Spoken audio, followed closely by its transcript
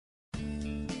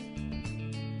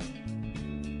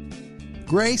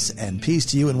Grace and peace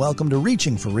to you, and welcome to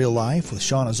Reaching for Real Life with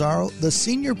Sean Azzaro, the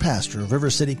senior pastor of River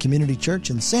City Community Church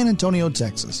in San Antonio,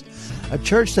 Texas. A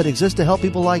church that exists to help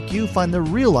people like you find the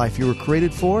real life you were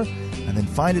created for and then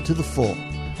find it to the full.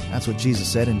 That's what Jesus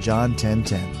said in John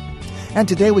 10:10. And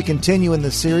today we continue in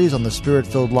this series on the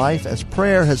Spirit-filled life, as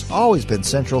prayer has always been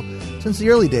central since the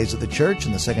early days of the church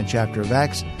in the second chapter of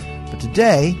Acts. But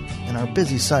today, in our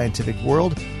busy scientific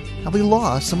world, have we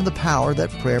lost some of the power that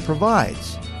prayer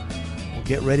provides?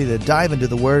 Get ready to dive into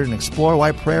the Word and explore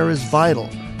why prayer is vital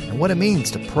and what it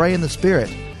means to pray in the Spirit.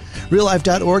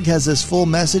 RealLife.org has this full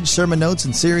message, sermon notes,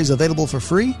 and series available for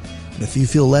free. And if you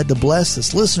feel led to bless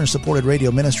this listener-supported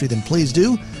radio ministry, then please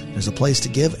do. There's a place to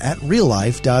give at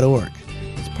RealLife.org.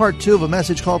 It's part 2 of a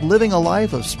message called Living a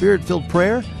Life of Spirit-Filled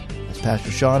Prayer. As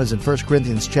Pastor Sean is in 1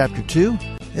 Corinthians chapter 2,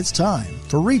 it's time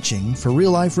for Reaching for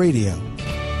Real Life Radio.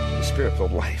 The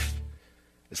Spirit-filled life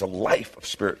is a life of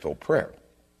Spirit-filled prayer.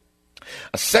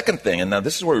 A second thing, and now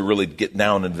this is where we really get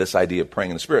down into this idea of praying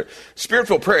in the Spirit.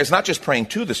 Spirit-filled prayer is not just praying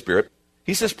to the Spirit.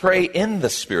 He says pray in the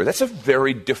Spirit. That's a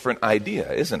very different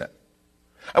idea, isn't it?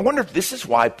 I wonder if this is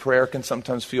why prayer can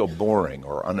sometimes feel boring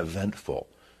or uneventful.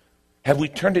 Have we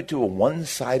turned it to a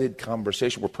one-sided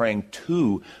conversation? We're praying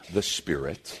to the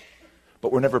Spirit,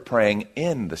 but we're never praying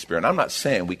in the Spirit. And I'm not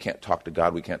saying we can't talk to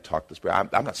God, we can't talk to the Spirit.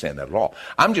 I'm not saying that at all.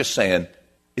 I'm just saying,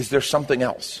 is there something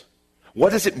else?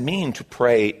 What does it mean to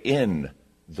pray in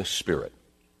the Spirit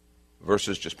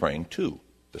versus just praying to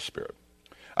the Spirit?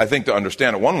 I think to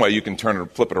understand it one way, you can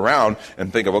flip it around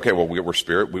and think of, okay, well, we're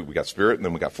spirit, we got spirit, and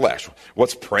then we got flesh.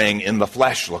 What's praying in the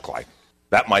flesh look like?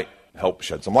 That might help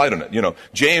shed some light on it. You know,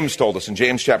 James told us in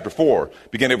James chapter 4,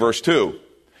 beginning of verse 2,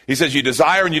 he says, you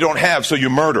desire and you don't have, so you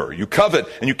murder. You covet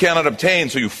and you cannot obtain,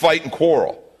 so you fight and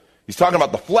quarrel. He's talking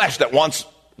about the flesh that wants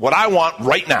what I want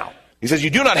right now. He says,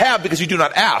 you do not have because you do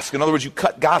not ask. In other words, you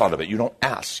cut God out of it. You don't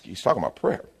ask. He's talking about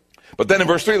prayer. But then in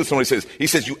verse 3, listen to what he says. He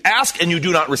says, you ask and you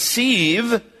do not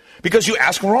receive because you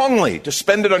ask wrongly, to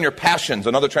spend it on your passions.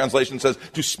 Another translation says,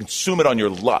 to consume it on your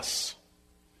lusts.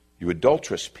 You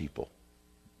adulterous people.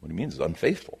 What he means is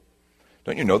unfaithful.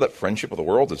 Don't you know that friendship with the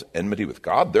world is enmity with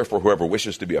God? Therefore, whoever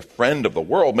wishes to be a friend of the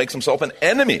world makes himself an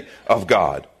enemy of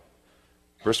God.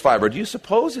 Verse 5, or do you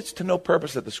suppose it's to no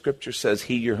purpose that the Scripture says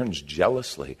he yearns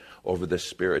jealously over the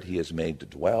Spirit he has made to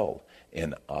dwell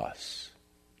in us?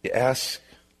 You ask,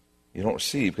 you don't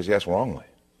receive because you ask wrongly.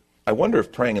 I wonder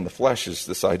if praying in the flesh is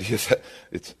this idea that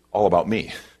it's all about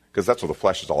me, because that's what the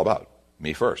flesh is all about.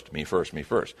 Me first, me first, me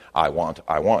first. I want.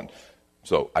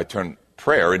 So I turn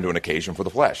prayer into an occasion for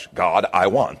the flesh. God, I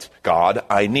want. God,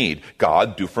 I need.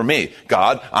 God, do for me.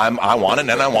 God, I want it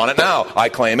and I want it now. I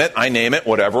claim it, I name it,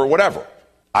 whatever.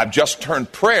 I've just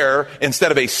turned prayer,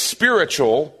 instead of a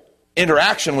spiritual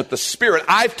interaction with the Spirit,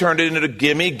 I've turned it into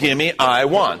gimme, I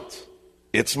want.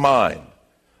 It's mine.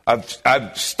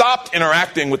 I've stopped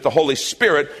interacting with the Holy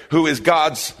Spirit, who is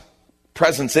God's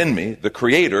presence in me, the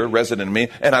Creator resident in me,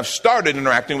 and I've started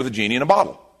interacting with a genie in a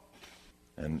bottle.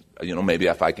 And, maybe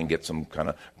if I can get some kind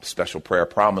of special prayer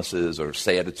promises or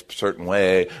say it a certain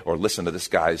way or listen to this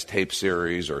guy's tape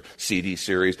series or CD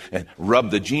series and rub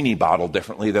the genie bottle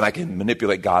differently, then I can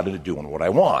manipulate God into doing what I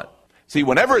want. See,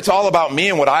 whenever it's all about me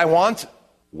and what I want,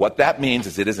 what that means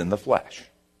is it is in the flesh.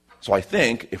 So I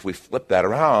think if we flip that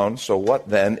around, so what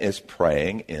then is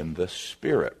praying in the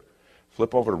Spirit?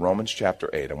 Flip over to Romans chapter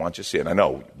 8. I want you to see it. And I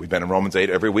know we've been in Romans 8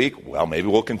 every week. Well, maybe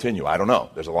we'll continue. I don't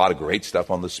know. There's a lot of great stuff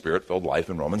on the Spirit-filled life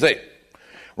in Romans 8.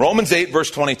 Romans 8,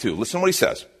 verse 22. Listen to what he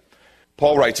says.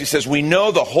 Paul writes, he says, we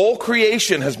know the whole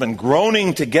creation has been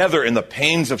groaning together in the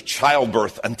pains of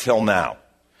childbirth until now.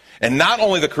 And not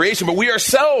only the creation, but we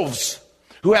ourselves,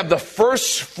 who have the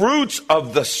first fruits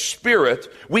of the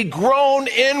Spirit, we groan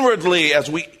inwardly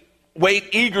as we wait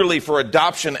eagerly for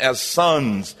adoption as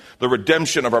sons, the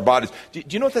redemption of our bodies. Do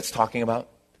you know what that's talking about?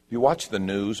 You watched the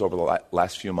news over the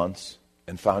last few months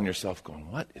and found yourself going,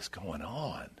 what is going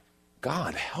on?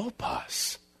 God, help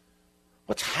us.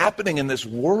 What's happening in this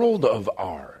world of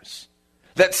ours?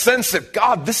 That sense that,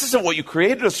 God, this isn't what you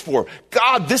created us for.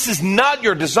 God, this is not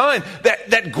your design.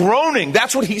 That groaning,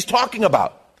 that's what he's talking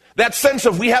about. That sense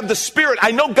of we have the Spirit.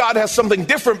 I know God has something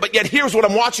different, but yet here's what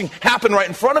I'm watching happen right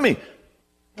in front of me.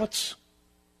 What's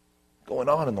going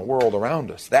on in the world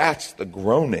around us? That's the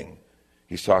groaning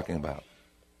he's talking about.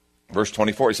 Verse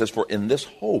 24, he says, for in this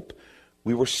hope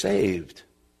we were saved.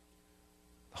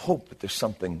 Hope that there's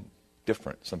something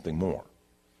different, something more.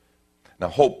 Now,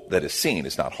 hope that is seen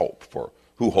is not hope, for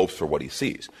who hopes for what he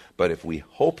sees? But if we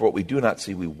hope for what we do not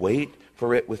see, we wait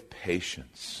for it with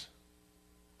patience.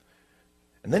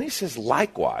 And then he says,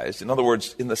 likewise, in other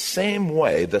words, in the same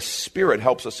way, the Spirit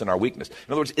helps us in our weakness.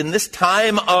 In other words, in this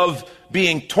time of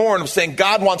being torn, of saying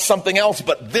God wants something else,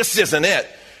 but this isn't it,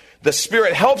 the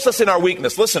Spirit helps us in our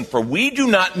weakness. Listen, for we do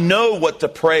not know what to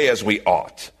pray as we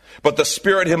ought, but the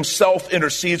Spirit himself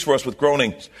intercedes for us with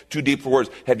groanings too deep for words.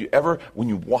 Have you ever, when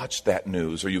you watch that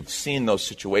news, or you've seen those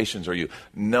situations, or you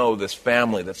know this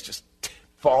family that's just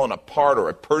fallen apart, or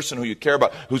a person who you care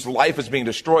about whose life is being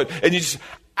destroyed, and you just,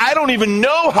 I don't even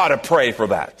know how to pray for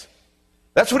that.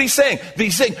 That's what he's saying.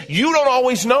 He's saying, you don't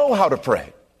always know how to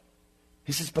pray.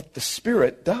 He says, but the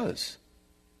Spirit does.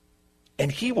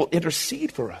 And he will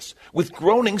intercede for us with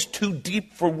groanings too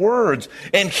deep for words.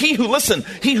 And he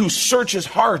who searches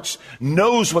hearts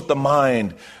knows what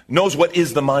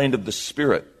is the mind of the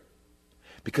Spirit.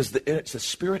 Because the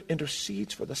Spirit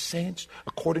intercedes for the saints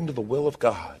according to the will of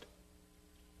God.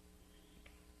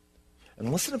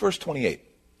 And listen to verse 28.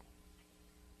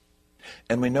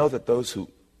 And we know that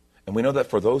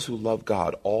for those who love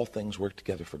God, all things work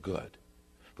together for good,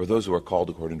 for those who are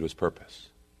called according to his purpose.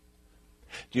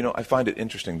 Do you know, I find it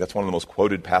interesting. That's one of the most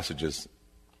quoted passages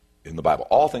in the Bible.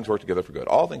 All things work together for good.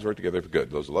 All things work together for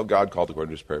good. Those who love God, called according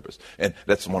to his purpose. And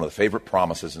that's one of the favorite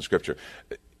promises in Scripture.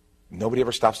 Nobody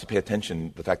ever stops to pay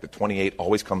attention to the fact that 28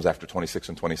 always comes after 26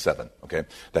 and 27. Okay?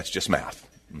 That's just math.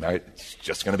 Right? It's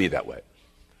just going to be that way.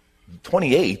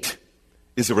 28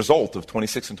 is a result of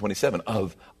 26 and 27,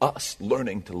 of us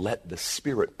learning to let the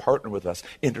Spirit partner with us,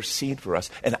 intercede for us,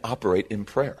 and operate in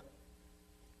prayer.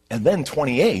 And then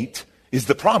 28 is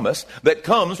the promise that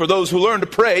comes for those who learn to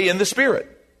pray in the Spirit.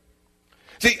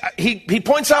 See, he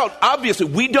points out, obviously,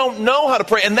 we don't know how to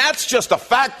pray, and that's just a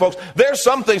fact, folks. There's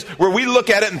some things where we look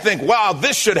at it and think, wow,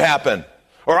 this should happen,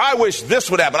 or I wish this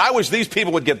would happen. I wish these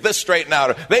people would get this straightened out,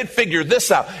 or they'd figure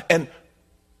this out. And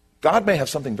God may have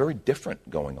something very different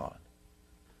going on.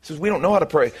 He says, we don't know how to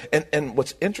pray. And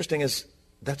what's interesting is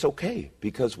that's okay,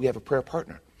 because we have a prayer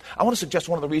partner. I want to suggest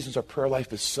one of the reasons our prayer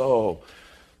life is so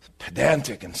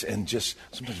pedantic and just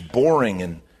sometimes boring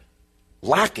and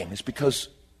lacking is because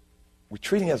we're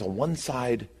treating it as a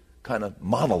one-side kind of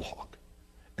monologue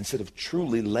instead of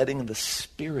truly letting the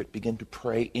Spirit begin to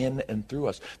pray in and through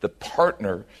us. The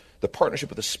partnership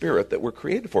with the Spirit that we're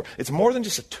created for. It's more than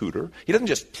just a tutor. He doesn't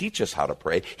just teach us how to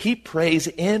pray. He prays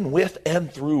in, with,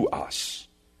 and through us.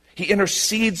 He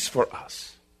intercedes for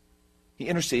us. He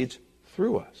intercedes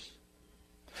through us.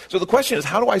 So the question is,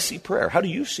 how do I see prayer? How do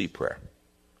you see prayer?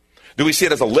 Do we see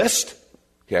it as a list?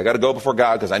 Okay, I got to go before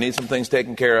God because I need some things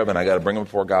taken care of and I got to bring them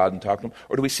before God and talk to him.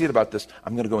 Or do we see it about this,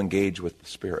 I'm going to go engage with the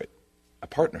Spirit, a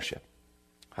partnership?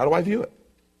 How do I view it?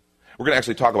 We're going to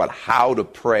actually talk about how to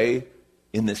pray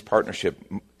in this partnership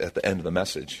at the end of the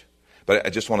message. But I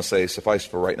just want to say, suffice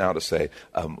for right now to say,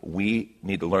 we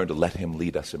need to learn to let him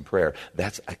lead us in prayer.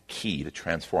 That's a key to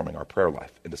transforming our prayer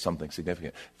life into something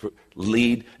significant.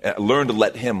 Learn to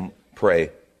let him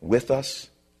pray with us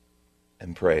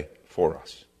and pray for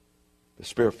us. The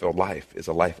Spirit-filled life is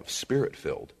a life of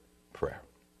Spirit-filled prayer.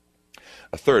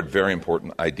 A third very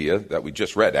important idea that we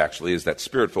just read, actually, is that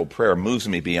Spirit-filled prayer moves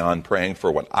me beyond praying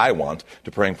for what I want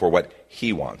to praying for what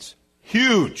he wants.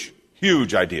 Huge,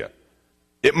 huge idea.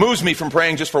 It moves me from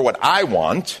praying just for what I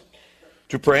want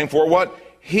to praying for what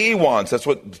he wants. That's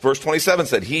what verse 27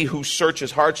 said. He who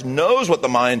searches hearts knows what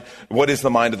is the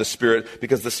mind of the Spirit,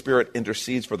 because the Spirit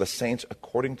intercedes for the saints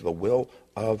according to the will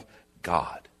of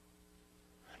God.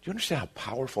 Do you understand how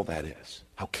powerful that is?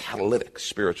 How catalytic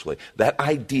spiritually? That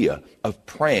idea of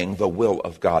praying the will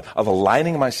of God, of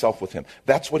aligning myself with him.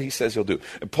 That's what he says he'll do.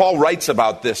 And Paul writes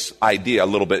about this idea a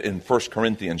little bit in 1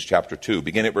 Corinthians chapter 2,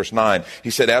 beginning at verse 9. He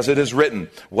said, as it is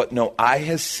written, what no eye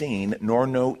has seen, nor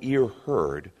no ear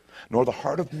heard, nor the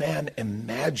heart of man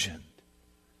imagined,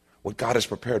 what God has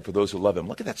prepared for those who love him.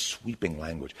 Look at that sweeping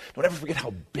language. Don't ever forget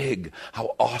how big,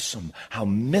 how awesome, how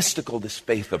mystical this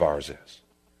faith of ours is.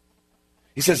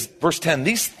 He says, verse 10,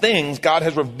 these things God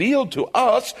has revealed to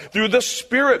us through the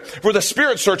Spirit. For the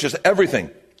Spirit searches everything,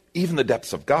 even the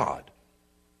depths of God.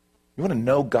 You want to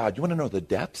know God? You want to know the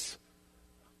depths?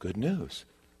 Good news.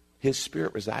 His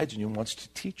Spirit resides in you and wants to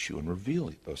teach you and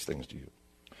reveal those things to you.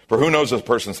 For who knows a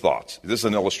person's thoughts? This is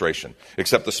an illustration.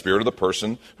 Except the spirit of the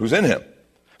person who's in him.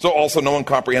 So also no one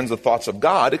comprehends the thoughts of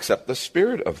God except the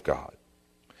Spirit of God.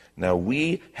 Now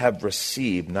we have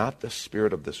received not the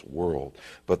spirit of this world,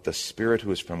 but the Spirit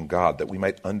who is from God, that we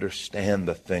might understand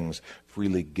the things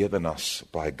freely given us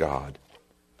by God.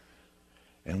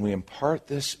 And we impart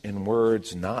this in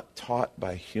words not taught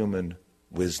by human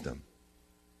wisdom,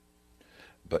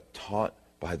 but taught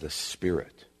by the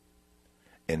Spirit,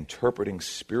 interpreting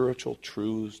spiritual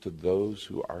truths to those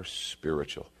who are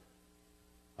spiritual.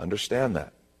 Understand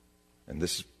that. And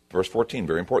this Verse 14,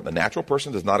 very important. The natural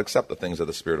person does not accept the things of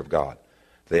the Spirit of God.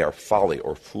 They are folly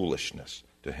or foolishness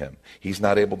to him. He's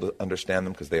not able to understand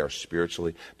them because they are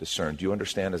spiritually discerned. Do you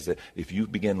understand is that if you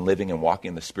begin living and walking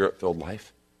in the Spirit-filled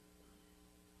life,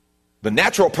 the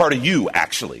natural part of you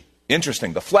actually,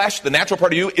 interesting, the flesh, the natural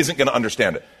part of you isn't going to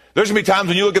understand it. There's going to be times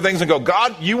when you look at things and go,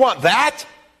 God, you want that?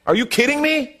 Are you kidding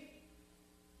me?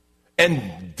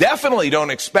 And definitely don't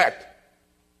expect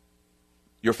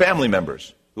your family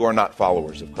members who are not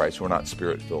followers of Christ, who are not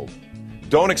Spirit-filled.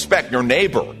 Don't expect your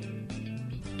neighbor.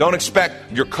 Don't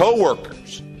expect your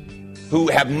coworkers who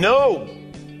have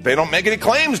they don't make any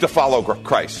claims to follow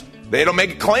Christ. They don't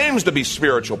make claims to be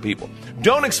spiritual people.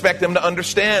 Don't expect them to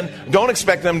understand. Don't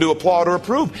expect them to applaud or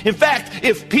approve. In fact,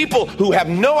 if people who have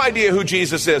no idea who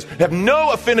Jesus is, have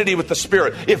no affinity with the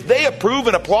Spirit, if they approve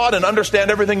and applaud and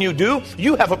understand everything you do,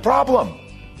 you have a problem.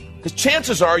 Because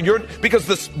chances are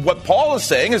what Paul is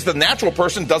saying is the natural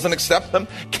person doesn't accept them,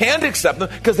 can't accept them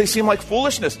because they seem like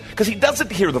foolishness. Because he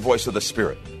doesn't hear the voice of the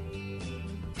Spirit.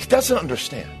 He doesn't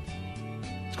understand.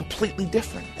 It's completely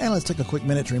different. And let's take a quick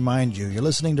minute to remind you, you're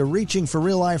listening to Reaching for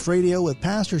Real Life Radio with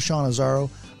Pastor Sean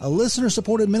Azzaro, a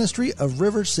listener-supported ministry of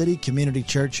River City Community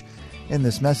Church, in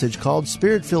this message called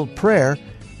Spirit-Filled Prayer,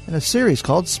 in a series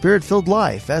called Spirit-Filled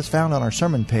Life, as found on our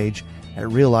sermon page at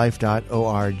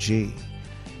reallife.org.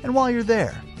 And while you're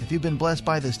there, if you've been blessed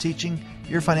by this teaching,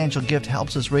 your financial gift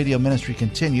helps this radio ministry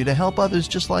continue to help others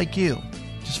just like you.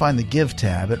 Just find the Give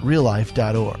tab at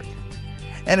reallife.org.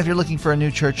 And if you're looking for a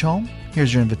new church home,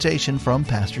 here's your invitation from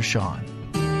Pastor Sean.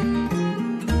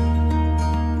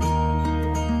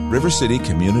 River City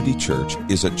Community Church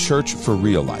is a church for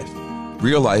real life.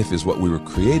 Real life is what we were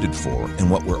created for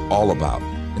and what we're all about.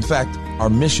 In fact, our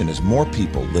mission is more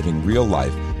people living real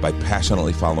life by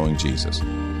passionately following Jesus.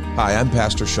 Hi, I'm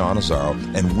Pastor Sean Azzaro,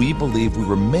 and we believe we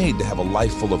were made to have a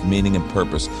life full of meaning and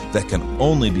purpose that can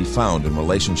only be found in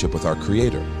relationship with our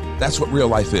Creator. That's what real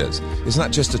life is. It's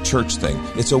not just a church thing.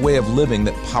 It's a way of living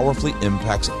that powerfully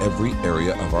impacts every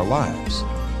area of our lives.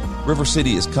 River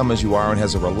City is come as you are and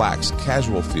has a relaxed,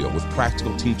 casual feel with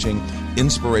practical teaching,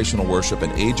 inspirational worship,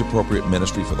 and age-appropriate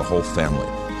ministry for the whole family.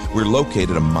 We're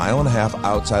located 1.5 miles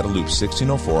outside of Loop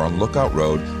 1604 on Lookout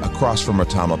Road across from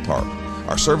Retama Park.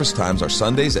 Our service times are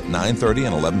Sundays at 9:30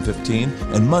 and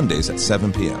 11:15 and Mondays at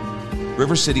 7 p.m.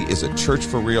 River City is a church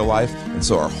for real life, and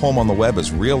so our home on the web is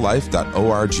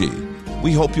reallife.org.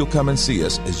 We hope you'll come and see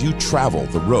us as you travel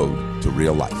the road to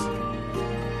real life.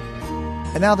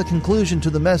 And now the conclusion to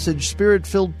the message,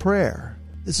 Spirit-Filled Prayer.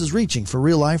 This is Reaching for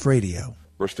Real Life Radio.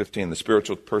 Verse 15, the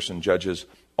spiritual person judges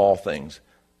all things,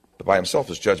 but by himself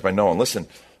is judged by no one. Listen,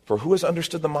 for who has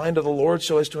understood the mind of the Lord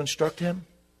so as to instruct him?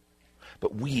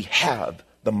 But we have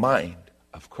the mind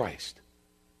of Christ.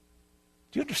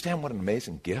 Do you understand what an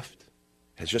amazing gift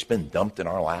has just been dumped in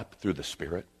our lap through the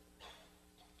Spirit?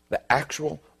 The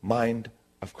actual mind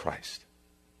of Christ.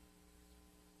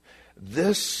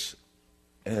 This,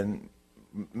 and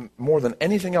more than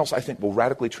anything else, I think will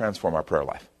radically transform our prayer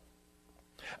life.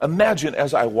 Imagine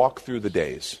as I walk through the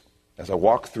days, as I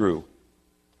walk through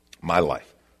my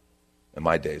life and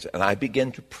my days, and I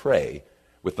begin to pray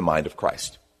with the mind of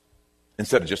Christ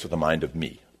instead of just with the mind of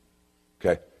me.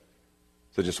 Okay?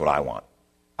 So just what I want.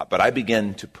 But I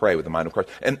begin to pray with the mind of Christ.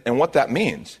 And what that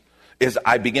means is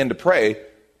I begin to pray.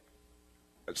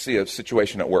 See a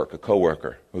situation at work, a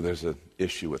coworker who there's an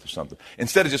issue with or something.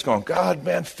 Instead of just going, God,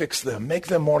 man, fix them. Make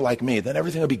them more like me. Then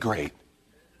everything will be great.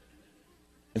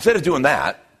 Instead of doing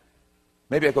that,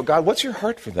 maybe I go, God, what's your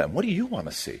heart for them? What do you want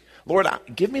to see? Lord,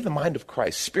 give me the mind of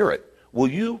Christ. Spirit, will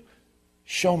you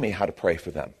show me how to pray for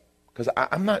them? Because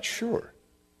I'm not sure.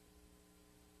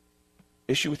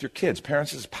 Issue with your kids.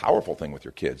 Parents is a powerful thing with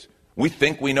your kids. We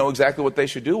think we know exactly what they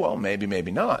should do. Well, maybe,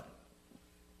 maybe not.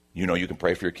 You know you can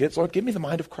pray for your kids. Lord, give me the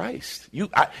mind of Christ.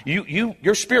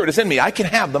 Your Spirit is in me. I can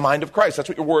have the mind of Christ. That's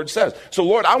what your word says. So,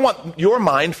 Lord, I want your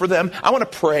mind for them. I want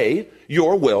to pray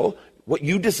your will, what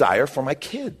you desire for my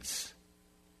kids.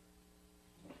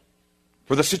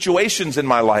 For the situations in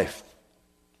my life.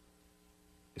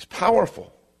 It's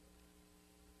powerful.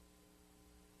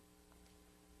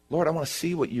 Lord, I want to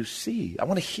see what you see. I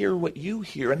want to hear what you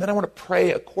hear. And then I want to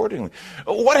pray accordingly.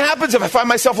 What happens if I find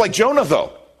myself like Jonah,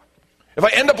 though? If I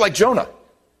end up like Jonah,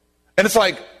 and it's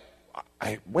like,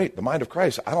 wait, the mind of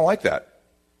Christ, I don't like that.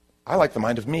 I like the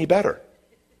mind of me better.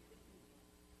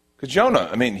 Because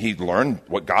Jonah, he learned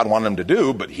what God wanted him to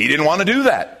do, but he didn't want to do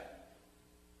that.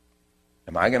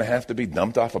 Am I going to have to be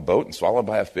dumped off a boat and swallowed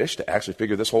by a fish to actually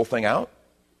figure this whole thing out?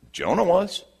 Jonah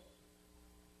was.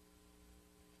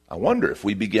 I wonder if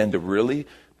we begin to really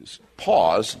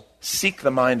pause, seek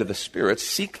the mind of the Spirit,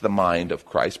 seek the mind of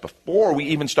Christ before we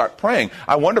even start praying.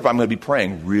 I wonder if I'm going to be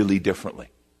praying really differently.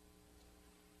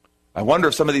 I wonder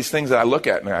if some of these things that I look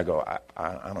at and I go,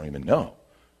 I don't even know.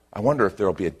 I wonder if there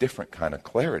will be a different kind of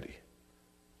clarity.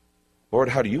 Lord,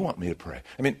 how do you want me to pray?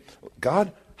 I mean,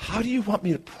 God, how do you want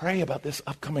me to pray about this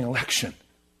upcoming election?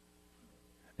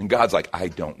 And God's like, I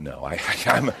don't know.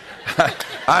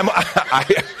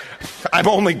 I'm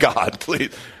only God,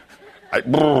 please.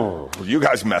 You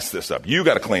guys messed this up. You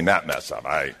got to clean that mess up.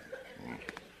 I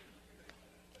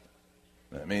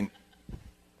mean,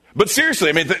 but seriously,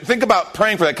 I mean, think about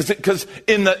praying for that, because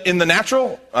in the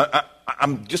natural,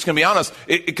 I'm just going to be honest,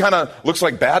 it kind of looks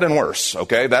like bad and worse,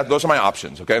 okay? Those are my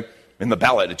options, okay? In the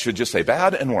ballot, it should just say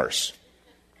bad and worse.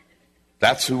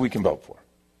 That's who we can vote for.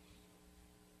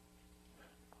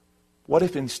 What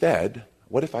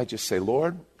if I just say,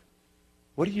 Lord,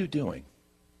 what are you doing?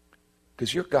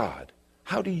 Because you're God.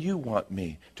 How do you want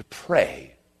me to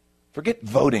pray? Forget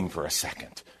voting for a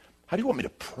second. How do you want me to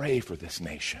pray for this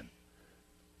nation?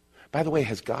 By the way,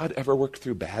 has God ever worked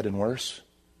through bad and worse?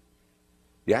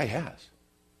 Yeah, he has.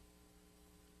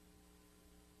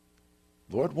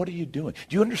 Lord, what are you doing?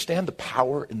 Do you understand the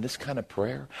power in this kind of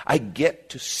prayer? I get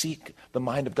to seek the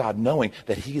mind of God, knowing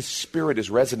that his Spirit is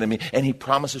resident in me, and he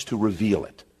promises to reveal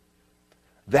it.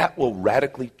 That will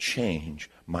radically change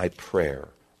my prayer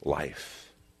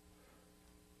life.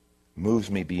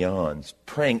 Moves me beyond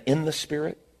praying in the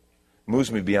Spirit,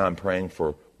 moves me beyond praying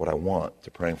for what I want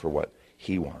to praying for what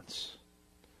he wants.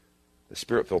 The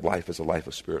Spirit-filled life is a life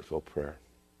of Spirit-filled prayer.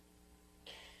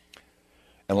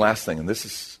 And last thing, and this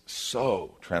is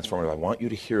so transformative, I want you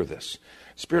to hear this.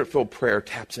 Spirit-filled prayer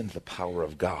taps into the power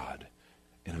of God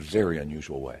in a very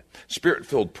unusual way.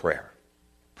 Spirit-filled prayer,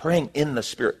 praying in the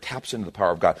Spirit, taps into the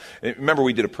power of God. And remember,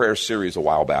 we did a prayer series a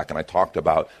while back, and I talked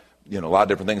about a lot of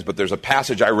different things, but there's a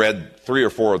passage I read 3 or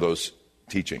 4 of those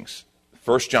teachings.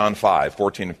 1 John 5,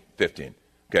 14 and 15.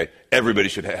 Okay, everybody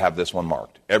should have this one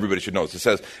marked. Everybody should know this. It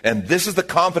says, and this is the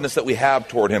confidence that we have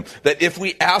toward him, that if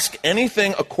we ask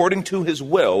anything according to his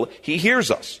will, he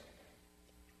hears us.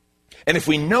 And if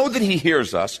we know that he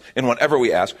hears us in whatever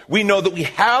we ask, we know that we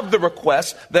have the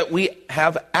request that we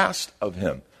have asked of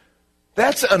him.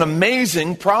 That's an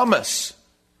amazing promise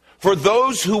for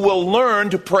those who will learn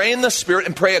to pray in the Spirit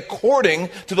and pray according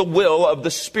to the will of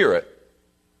the Spirit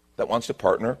that wants to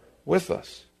partner with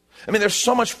us. I mean, there's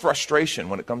so much frustration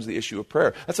when it comes to the issue of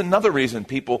prayer. That's another reason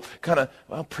people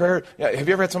prayer, have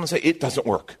you ever had someone say, it doesn't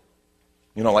work?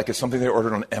 Like it's something they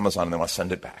ordered on Amazon and they want to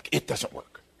send it back. It doesn't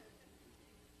work.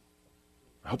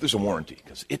 I hope there's a warranty,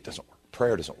 because it doesn't work.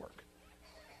 Prayer doesn't work.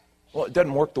 Well, it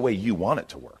doesn't work the way you want it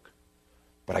to work.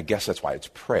 But I guess that's why it's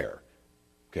prayer,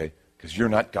 okay? Because you're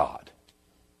not God.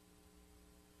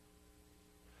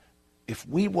 If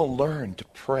we will learn to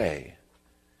pray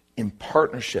in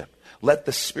partnership, let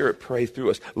the Spirit pray through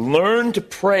us, learn to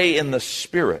pray in the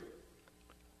Spirit,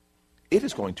 it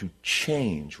is going to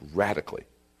change radically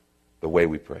the way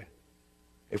we pray.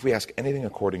 If we ask anything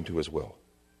according to his will,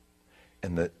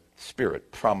 and the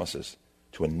Spirit promises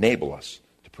to enable us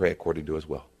to pray according to his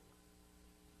will.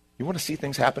 You want to see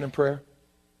things happen in prayer?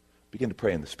 Begin to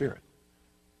pray in the Spirit.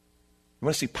 You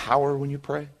want to see power when you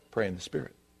pray? Pray in the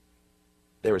Spirit.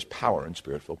 There is power in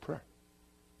Spirit-filled prayer.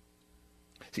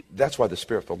 See, that's why the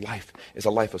Spirit-filled life is a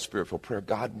life of Spirit-filled prayer.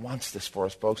 God wants this for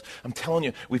us, folks. I'm telling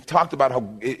you, we've talked about how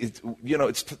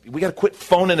we got to quit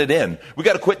phoning it in. We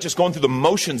got to quit just going through the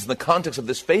motions in the context of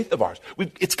this faith of ours.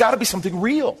 It's got to be something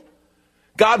real.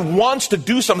 God wants to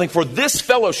do something for this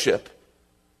fellowship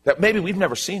that maybe we've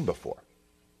never seen before.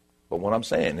 But what I'm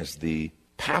saying is the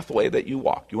pathway that you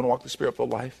walk. You want to walk the Spirit-filled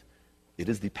life? It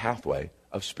is the pathway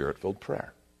of Spirit-filled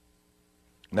prayer.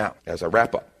 Now, as I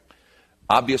wrap up,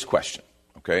 obvious question.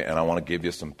 Okay, and I want to give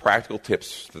you some practical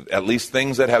tips, at least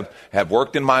things that have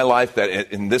worked in my life,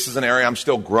 and this is an area I'm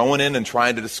still growing in and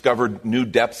trying to discover new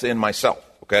depths in myself,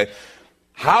 okay?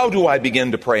 How do I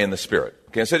begin to pray in the Spirit?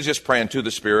 Okay, instead of just praying to the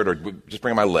Spirit or just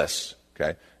bringing my lists,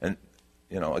 okay? And,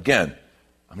 again,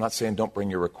 I'm not saying don't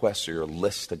bring your requests or your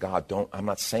lists to God. I'm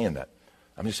not saying that.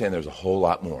 I'm just saying there's a whole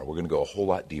lot more. We're going to go a whole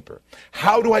lot deeper.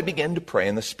 How do I begin to pray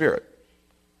in the Spirit?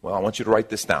 Well, I want you to write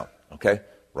this down, okay?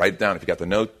 Write it down. If you got the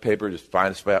note paper, just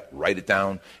find a spot, write it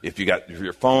down. If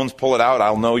your phones, pull it out.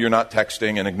 I'll know you're not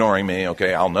texting and ignoring me,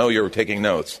 okay? I'll know you're taking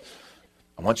notes.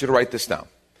 I want you to write this down.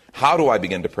 How do I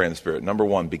begin to pray in the Spirit? Number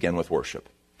 1, begin with worship.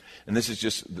 And this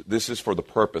is for the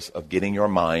purpose of getting your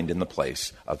mind in the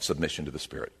place of submission to the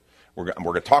Spirit. We're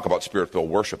going to talk about Spirit-filled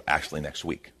worship actually next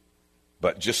week.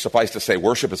 But just suffice to say,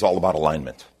 worship is all about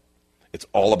alignment. It's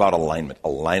all about alignment,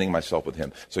 aligning myself with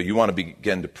him. So you want to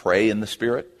begin to pray in the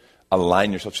Spirit?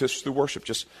 align yourself just through worship.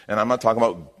 And I'm not talking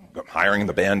about hiring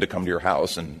the band to come to your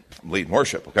house and lead in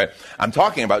worship, okay? I'm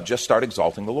talking about just start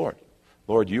exalting the Lord.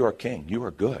 Lord, you are king. You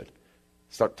are good.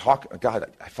 Start talking. God,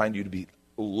 I find you to be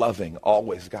loving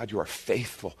always. God, you are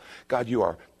faithful. God, you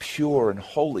are pure and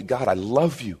holy. God, I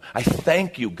love you. I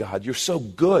thank you, God. You're so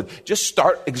good. Just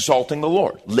start exalting the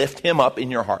Lord. Lift him up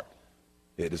in your heart.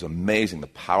 It is amazing, the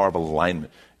power of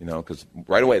alignment, because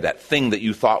right away that thing that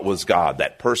you thought was God,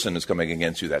 that person is coming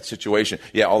against you, that situation,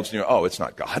 all of a sudden it's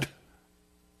not God.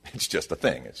 It's just a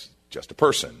thing. It's just a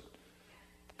person.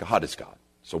 God is God.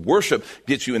 So worship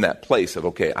gets you in that place of,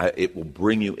 it will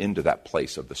bring you into that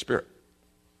place of the Spirit.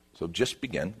 So just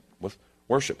begin with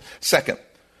worship. Second,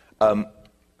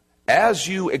 as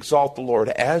you exalt the Lord,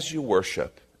 as you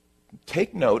worship,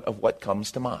 take note of what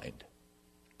comes to mind.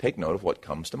 Take note of what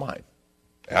comes to mind.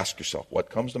 Ask yourself what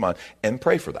comes to mind and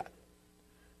pray for that.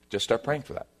 Just start praying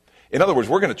for that. In other words,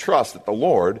 we're going to trust that the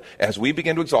Lord, as we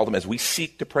begin to exalt him, as we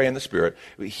seek to pray in the Spirit,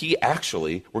 we're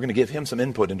going to give him some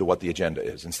input into what the agenda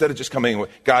is. Instead of just coming with,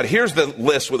 God, here's the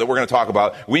list that we're going to talk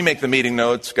about. We make the meeting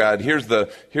notes. God, here's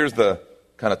the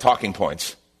kind of talking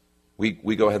points.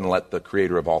 We go ahead and let the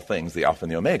creator of all things, the Alpha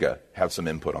and the Omega, have some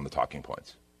input on the talking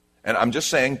points. And I'm just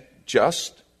saying,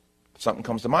 something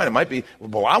comes to mind. It might be,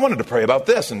 well, I wanted to pray about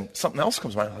this, and something else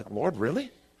comes to mind. I'm like, Lord,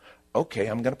 really? Okay,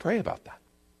 I'm going to pray about that.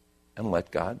 And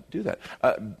let God do that.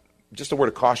 Just a word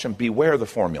of caution, beware the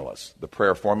formulas, the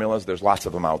prayer formulas. There's lots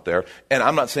of them out there. And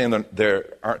I'm not saying there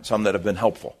aren't some that have been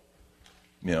helpful.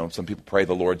 Some people pray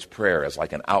the Lord's Prayer as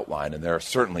like an outline, and there are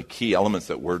certainly key elements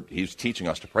that he's teaching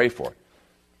us to pray for.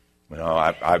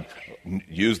 I've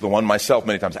used the one myself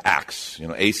many times, ACTS,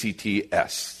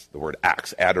 ACTS. The word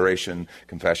acts, adoration,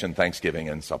 confession, thanksgiving,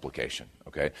 and supplication,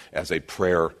 as a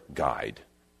prayer guide,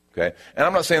 And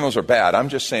I'm not saying those are bad. I'm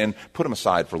just saying put them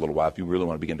aside for a little while if you really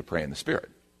want to begin to pray in the Spirit.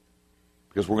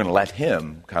 Because we're going to let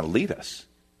him kind of lead us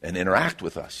and interact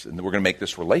with us, and we're going to make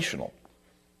this relational.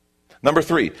 Number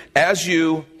 3, as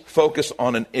you focus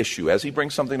on an issue, as he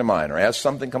brings something to mind, or as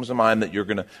something comes to mind that you're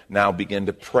going to now begin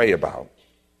to pray about,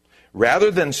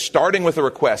 rather than starting with a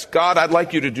request, God, I'd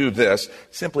like you to do this,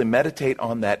 simply meditate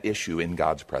on that issue in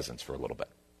God's presence for a little bit.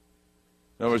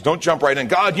 In other words, don't jump right in.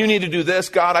 God, you need to do this.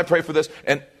 God, I pray for this.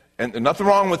 And nothing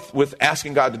wrong with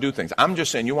asking God to do things. I'm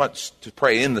just saying you want to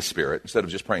pray in the Spirit instead of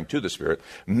just praying to the Spirit.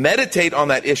 Meditate on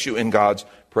that issue in God's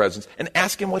presence and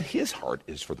ask him what his heart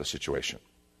is for the situation.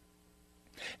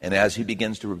 And as he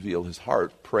begins to reveal his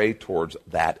heart, pray towards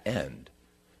that end.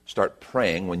 Start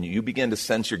praying. When you begin to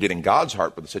sense you're getting God's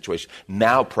heart for the situation,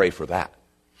 now pray for that.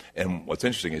 And what's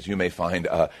interesting is you may find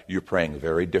you're praying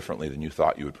very differently than you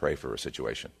thought you would pray for a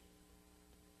situation.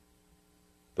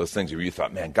 Those things where you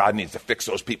thought, man, God needs to fix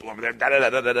those people over there,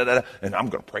 and I'm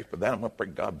going to pray for that. I'm going to pray,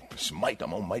 God, smite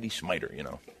them, almighty smiter,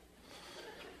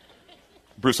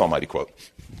 Bruce Almighty quote.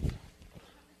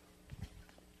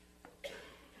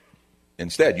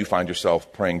 Instead, you find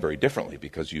yourself praying very differently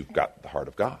because you've got the heart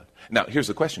of God. Now, here's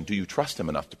the question. Do you trust him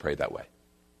enough to pray that way?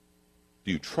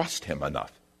 Do you trust him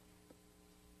enough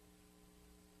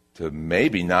to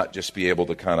maybe not just be able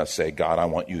to kind of say, God, I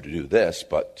want you to do this,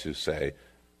 but to say,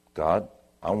 God,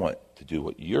 I want to do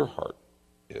what your heart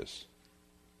is.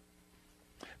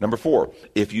 Number 4,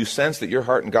 if you sense that your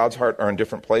heart and God's heart are in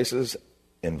different places,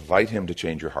 invite him to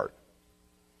change your heart.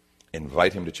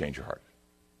 Invite him to change your heart.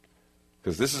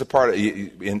 Because this is a part of,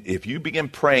 if you begin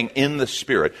praying in the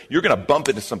Spirit, you're going to bump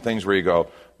into some things where you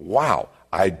go, wow,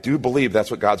 I do believe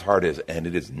that's what God's heart is, and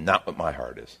it is not what my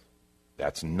heart is.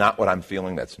 That's not what I'm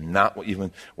feeling. That's not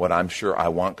even what I'm sure I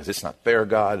want, because it's not fair,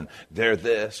 God, and they're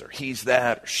this, or he's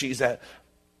that, or she's that.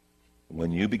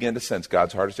 When you begin to sense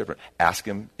God's heart is different, ask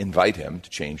him, invite him to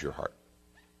change your heart.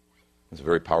 It's a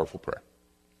very powerful prayer.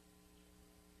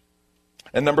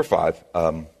 And number 5,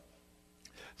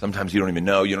 sometimes you don't even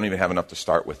know, you don't even have enough to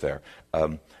start with there.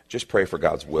 Just pray for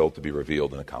God's will to be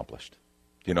revealed and accomplished.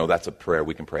 That's a prayer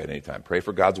we can pray at any time. Pray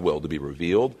for God's will to be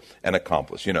revealed and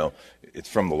accomplished. It's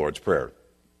from the Lord's Prayer.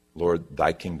 Lord,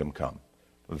 thy kingdom come,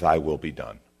 thy will be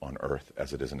done on earth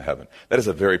as it is in heaven. That is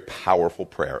a very powerful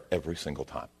prayer every single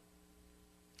time.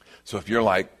 So if you're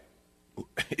like,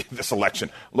 this election,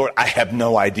 Lord, I have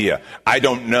no idea. I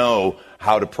don't know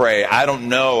how to pray. I don't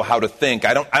know how to think.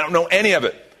 I don't know any of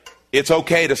it. It's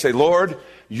okay to say, Lord,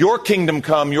 your kingdom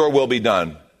come, your will be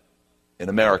done in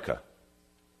America,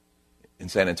 in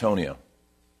San Antonio,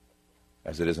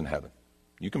 as it is in heaven.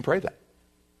 You can pray that.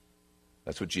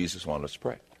 That's what Jesus wanted us to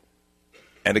pray.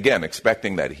 And again,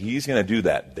 expecting that he's going to do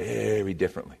that very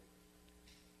differently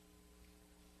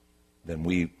than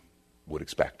we would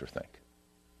expect or think.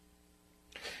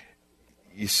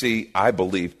 You see, I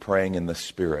believe praying in the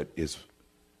Spirit is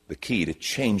the key to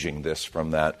changing this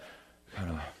from that kind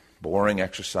of boring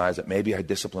exercise that maybe I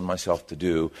discipline myself to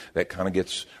do that kind of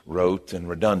gets rote and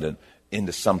redundant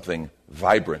into something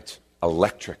vibrant,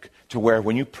 electric, to where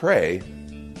when you pray,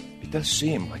 it does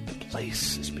seem like the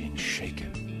place is being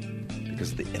shaken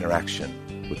because of the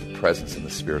interaction with the presence and the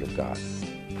Spirit of God.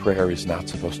 Prayer is not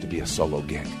supposed to be a solo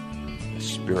gig. The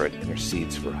Spirit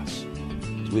intercedes for us.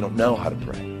 We don't know how to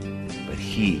pray, but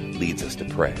He leads us to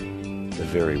pray. The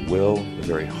very will, the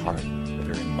very heart, the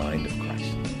very mind of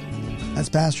Christ. That's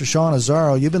Pastor Sean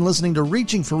Azzaro. You've been listening to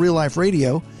Reaching for Real Life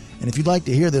Radio. And if you'd like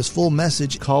to hear this full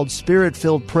message called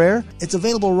Spirit-Filled Prayer, it's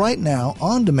available right now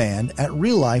on demand at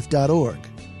reallife.org.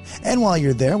 And while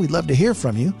you're there, we'd love to hear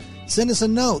from you. Send us a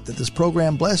note that this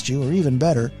program blessed you, or even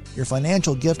better, your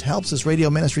financial gift helps this radio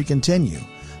ministry continue.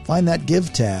 Find that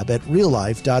Give tab at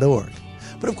reallife.org.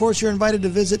 But of course, you're invited to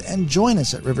visit and join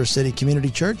us at River City Community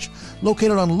Church,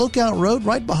 located on Lookout Road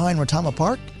right behind Retama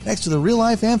Park, next to the Real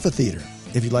Life Amphitheater.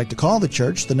 If you'd like to call the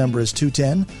church, the number is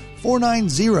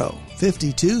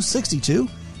 210-490-5262,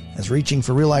 as Reaching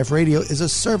for Real Life Radio is a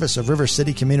service of River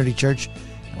City Community Church,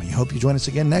 and we hope you join us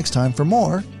again next time for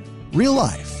more Real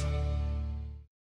Life.